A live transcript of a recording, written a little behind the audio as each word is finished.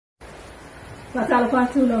Patala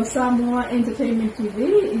Tuli-Samoa Entertainment TV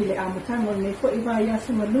ile amutango ni ko iba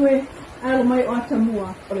yasu malue ala mai o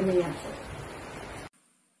atamua ole me yasu.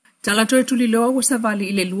 Tala toe Tuli-Leilua wa savali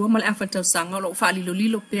ile lua mal afata sanga lo fali lo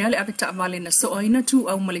lilo pele aveta vale na so aina tu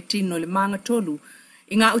au maletino le manga tolu.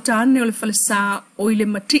 Inga utane ole falsa o ile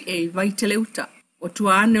mati e vai teleuta. O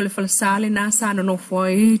tuane ole falsa le nasa no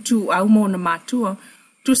foi tu au mona matua.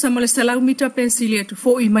 Tu samale salau mita pensilia tu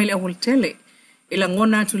fo email awol tele. Ila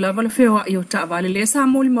ngona tu lava le fewa i o ta vale le sa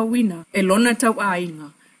moli mawina e lona tau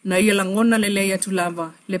ainga na ila ngona le leia tu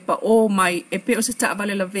lava le pa o mai e pe o se ta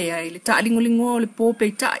vale la vea le ta lingolingo le po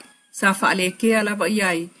pe tai sa fa le ke lava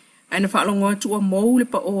iai ana fa longo tu o mo le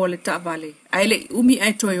pa o le ta vale ai le umi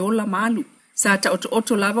ai toi ola malu sa ta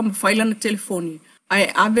oto lava ma faila na telefoni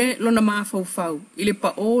ai ave lona ma fau ile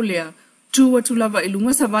pa o le tu tu lava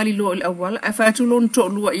ilunga sa vale lo le awala ai fa tu lon to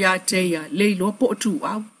lua ia teia le lo po tu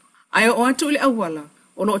au ai o atu le awala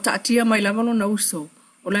o lo taatia mai lava lo na uso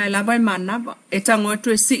o la lava i manava e tango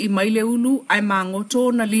atu e si i mai le ulu ai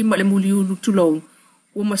mangoto na lima le muli ulu tulou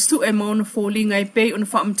o mastu e maona fōlinga i pei o na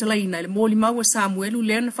whaamtalaina le mōli maua Samuelu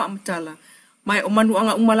lea na whaamtala mai o manu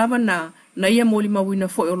anga umalava na ia mōli mawina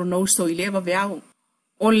fo e o lo na uso i lea vaveao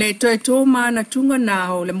o le toe tō na tunga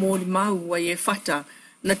na o le mōli maua i e fata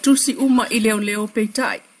na tusi uma i leo pei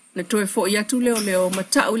tai na toe fo i atu leo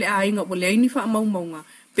matau le ainga o le aini wha maunga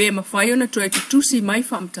pe mawhaio na toe tutusi mai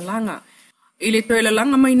whaamtalanga. I le toe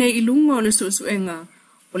lalanga mai nei ilunga o le suenga.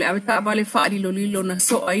 O le aweta abale whaari lilo na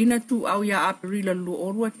so aina tu au ya aperila lu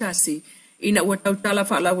orua tasi. Ina ua tautala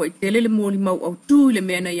whaalawa i tele le mōli mau au tu le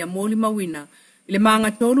mea na ia mōli mawina. I le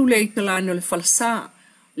maanga tolu le italani o le falsa.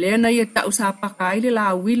 Lea na ia tau sa paka ile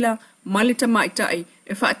la wila male tamaitai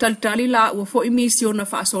e whaatalitali la ua fo imisi o na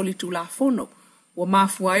whaasoli tu la fono. Ua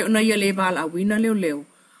mafuai o na ia le vala awina leo.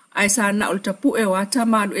 Ai sa na o tapu e o ata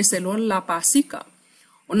malu e se lola la pasika.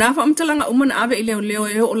 O na whaamtalanga umana ave i leo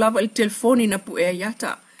e o lava i telefoni na pu e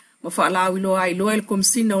yata. Ma whaalawi lo ai loa il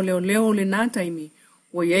komsina o leo le nātaimi.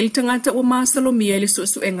 O iei tangata o masalo mi e le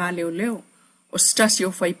suesu e ngā leo. O stasi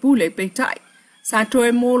o whaipule e peitai. Sa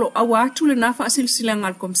toe molo au atu le na whaasilsila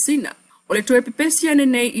ngā komsina. O le toe pepesia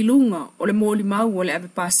nei ilunga o le mōli mau o le ave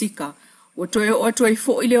pasika. O toe o atoe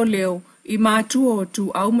fo i leo. I mātua o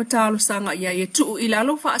tu au matalo sanga ia e tu i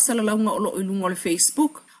lalo whaasala launga o lo ilunga o le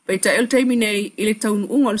Facebook. Peita el teimi nei i le taunu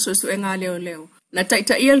unga o le suesu e ngā leo. Na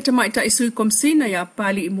taita ia le tamaita i sui komsina ia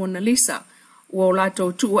pali i Mona Lisa. Ua o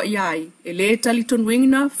lato tu ua iai. E le tali ton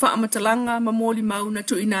wingina wha amatalanga ma mōli mau na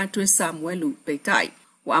tu ina tu e Samuelu. Peitai.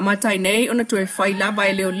 Ua amatai nei o na tu e whai lava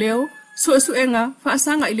i leo. Suesu e ngā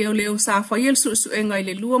whaasanga i leo sa whai el suesu e ngā i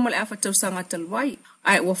le lua ma le awhatau sanga talwai.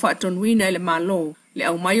 Ai ua wha ton wina i le malo. Le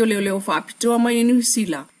au mai o leo whaapitoa mai i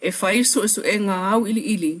Nuhisila, e whai suesu e ngā au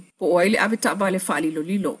ili, po o aile aweta vale whaali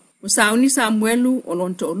lilo. O sauni Samuelu, o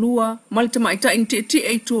lonto o lua, malitama ita in te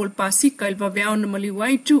e tu o pasika il vaveao na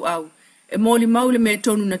maliwai tu au, e mōli maule me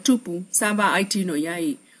tonu na tupu, sa va aitino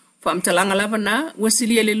iai. Whaamtalanga lava na,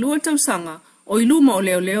 wasilia le lua tau sanga, o iluma o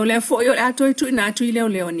leo le fo o ato e tu inatu i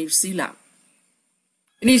leo Nuhisila.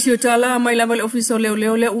 Inisio tala mai lava le ofisa o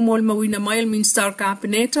leo le umol mawina mai el Minstar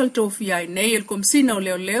Kapeneta le tofi ai nei el komsina o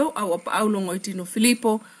leo au apa aulongo itino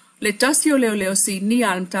Filipo le tasi o leo si ni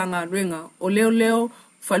almtanga ringa o leo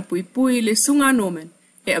falpuipui le sunga nomen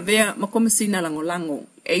e avea makomasina lango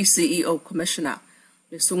ACEO Commissioner.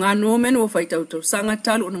 Le sunga nomen o faitauto sanga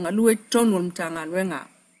talu o ngalue tonu almtanga ringa.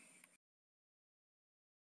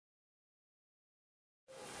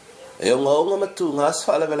 E o ngā matu ngā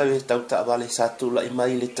swala vela we tau ta vale satu la i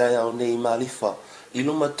mai le tai au nei malifa i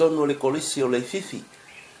luma tonu le kolisi o le fifi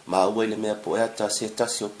ma ua le mea po ata se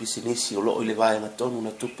tasi o pisinisi o lo i le vaenga tonu na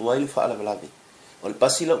tupu ai le whaala velawe o le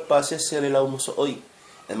pasi lau pase se le lau moso oi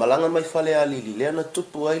e malanga mai fale alili lea na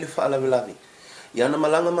tupu ai le whaala velawe i ana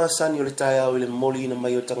malanga maasani o le tai au i le moli ina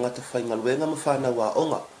mai o tangata whainga luenga ma whana wa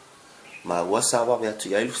onga ma ua sawa we atu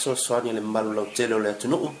i ailu soaswani le malu lau tele o le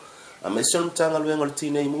atunuu a me son tanga luenga le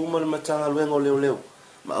tine i muma le matanga luenga o leo.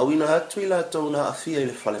 Ma awina atu i la tau na afia i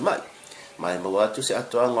le fale mai. Ma e mawa atu se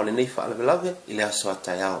atoanga o le nei whaale velawe i le aso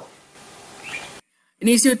atai ao.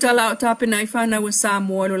 Inisio tala o tape na ifana wa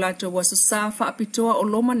Samoa lo lato wa sa whaapitoa o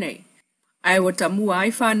loma nei. Ai wa tamua ai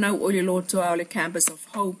whanau o le loto au le Campus of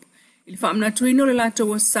Hope. I le whaamna tuino le lato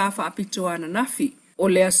wa sa whaapitoa na nafi. O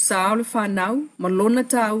le asao le whanau, ma lona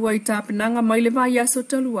ta ua i tāpenanga mai le vai aso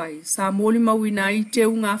taluai, sa mōli mawina i te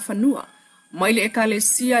unga whanua. Mai le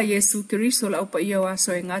ekalesia Yesu Kiriso la upa ia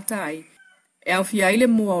waso e ngata ai. E au fia ile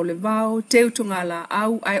mua o le vao, te utungala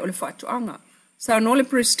au ai o le whatuanga. Sa no le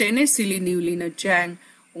prestene sili niulina jang,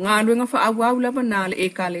 o ngā luenga wha au lava nā le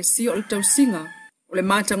ekalesia o le tausinga, o le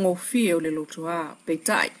mata ngō fie o le lotoa,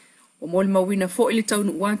 peitai. O mōli mawina fo i le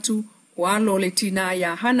taunu watu, Walo le tina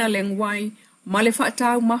ya hana lengwai, ma le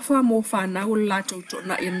whaatau mawha mo whanau lato to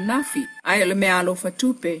na inafi, ai le mea alo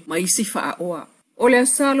fatupe, ma isi wha oa. O le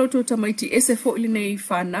asalo to tamaiti ese fo ili nei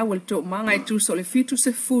whanau le to manga i tuso le fitu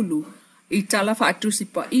se fulu, i tala whaatusi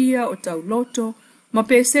pa ia o tau loto, ma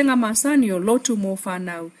pesenga masani o loto mo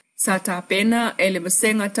whanau, sa ta pena e le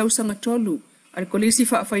masenga tausanga tolu, al kolisi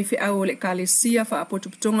whaafaife au le kalesia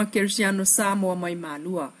whaapotuputonga Kersiano Samoa mai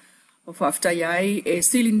malua. O whaaftai e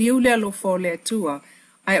sili niu lea lo fo lea tua,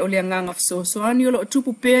 ai o lea nganga fsosoani o lo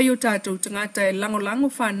tupu pea yo tātou tangata e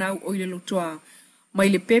lango whanau o ile lotoa, mai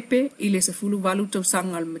le pepe i le sefulu walu tau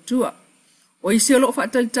sanga al matua. O isi o lo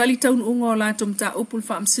whaatalitali taun unga o lato mta upul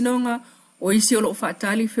whaamsinonga, o isi o lo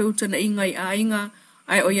whaatali feuta na inga i ainga,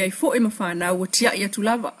 ai o iai fo e mawhanau o tia i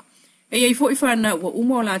atulava. E iai fo i whanau o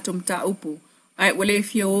uma o lato mta upu, ai wale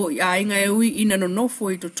fia o i ainga e ui ina no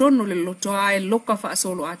nofo i to tono le lotoa e loka wha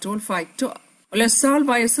solo atol whai toa. O le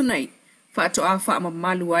salva e sanai, wha to a wha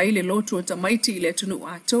mamalu ai le loto o tamaiti i le tunu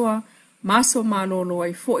atoa, maso malolo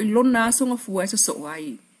ai fo i lona asonga fua sa so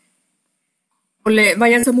ai. O le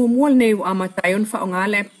vaya sa mumual nei o amatayon wha o ngā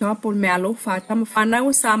laptop o mea lo wha tama whanau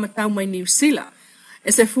o sa amatau mai New Zealand.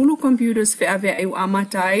 E se fulu computers fe ave ai o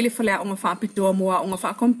amatai le whalea o ngā whaapitoa mua o ngā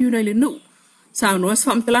wha computer i le nu. Sa unuas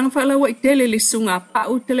whaamtalanga whalawa i tele le sunga pa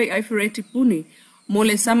utele ai whereti puni mo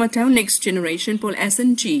le samatau Next Generation pol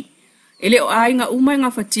SNG. Ele o ai ngā umai ngā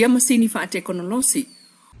whatia masini wha teknolosi.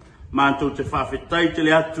 Mātou te whawhetai te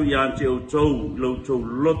le atu i ante o tau, lau tau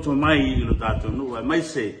loto mai i lo tātou nua. Mai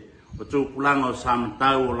se, o tau pulanga o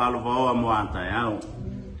samatau o lalo vaoa mo antai au.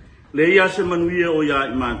 Le ia se manuia o ia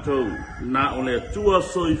i mātou, na o le atua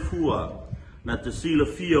soifua, na te sila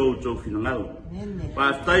fia o tau whinangau.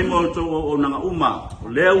 Whawhetai mo o tau o nanga uma, o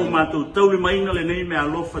lea u mātou tauli maina le nei mea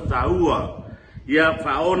lofa tāua, ia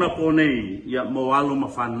whaona po nei, ia mo alo ma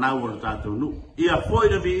whanau o lo tātou nu. Ia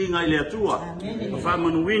whoida vi inga i le atua, o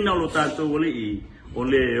whamanuina o lo tātou o i, o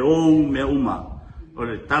le ou mea uma. O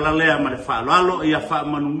le tala lea ma le whalalo, ia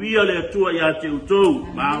whamanuia le atua ia te utou,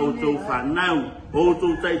 ma o tau whanau, o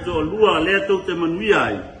tau taito lua, lea tau te manuia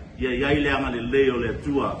ai, ia iai leanga le leo le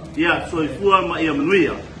atua, ia soifua ma ia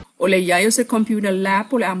manuia. O le iai o se computer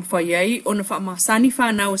lab o le amwhaiai o na whaamasani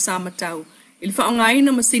whanau o samatau, ili whaongai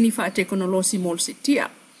na masini wha teknolosi mol se tia.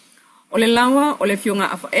 O le lawa, o le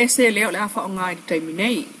fionga afa ese leo o le afa ongai di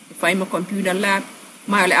taiminei, e whaima computer lab,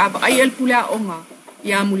 mai o le awa ai el pulea onga,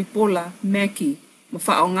 ia mulipola, meki, ma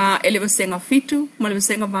whaonga ele wasenga fitu, ma le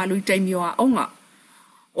wasenga walu i taimio a onga.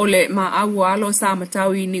 O le ma au alo sa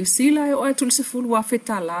matau i New Zealand o e tulisefulu a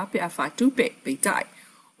whetala pe a whatupe, peitai.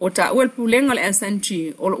 O ta uel pulenga le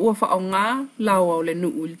SNG, o le ua whaonga lawa o le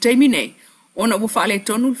nuu i taiminei, o na ua whaale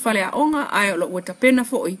tonu whale a onga, ai o le ua tapena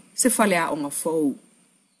foi se whale a onga fou.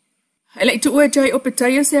 Ele itu ue jai o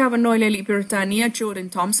petaia se hawa noi le li Britania Jordan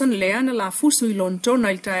Thompson lea na la fusu i lonto na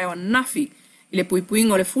il tae o nafi. I le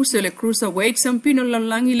puipuinga o le fusu o le cruiserweight sampino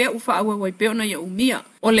lalangi lea ufa awa waipeo na ia umia.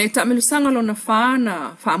 O le tamelusanga lo na wha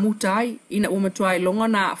na whaamutai ina umatuai longa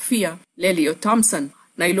na afia le li o Thompson.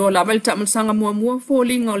 Na ilo lava le tamelusanga mua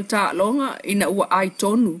fōlinga o le ta longa ina ua ai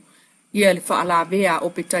tonu. Ia le whaalawea o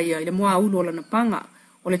petaia i le mua ulu o la na panga.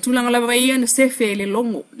 O le tulanga lava ia na sefe le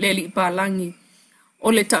longo le li ipalangi. O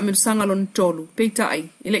le tamelusanga lo na tolu, peitai,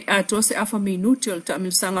 ile ato se afa minuti o le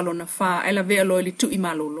tamelusanga lo na wha, ela vea lo ili tu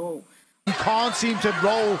imalolo. He can't seem to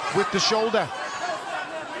roll with the shoulder.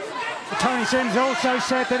 Tony Sims also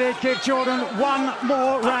said that he'd give Jordan one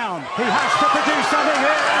more round. He has to produce something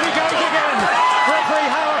here, and he goes again. Referee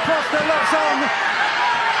Howard Foster looks on,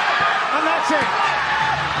 and that's it.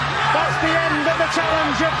 That's the end of the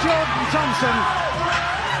challenge of Jordan Thompson.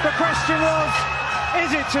 The question was,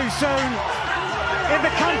 is it too soon? In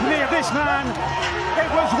the company of this man, it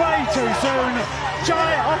was way too soon.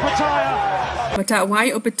 Jai Opataya. Mata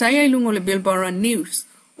wai Opataya ilungo le Bilbao News.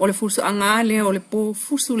 O le fusu anga le o le po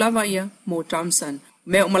fusu lava ia mo Thompson.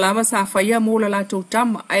 Me o malava sa whaia mo la lato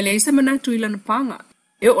tama, ai le isa manatu ila na panga.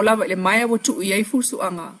 E o lava le maya watu iai fusu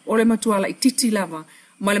anga, o le matuala i titi lava,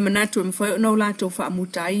 ma le manatu e mwhai o nau lato wha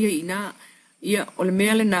amuta ia ina. Ia o le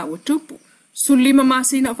mea le na watupu. Sulima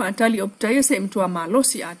masina o whaatali Opataya se mtua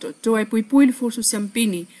malosi ato, toa e puipui le fusu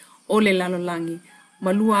siampini o le lalolangi.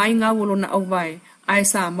 Malua ai ngā wolo na au vai, ai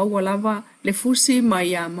sa maua lava le fusi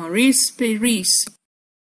mai a Maurice Peris.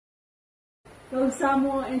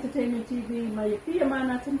 Tuli-Samoa Entertainment TV mai pia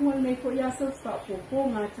mana tumual nei ko ya so sta po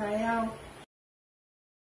ngā tai au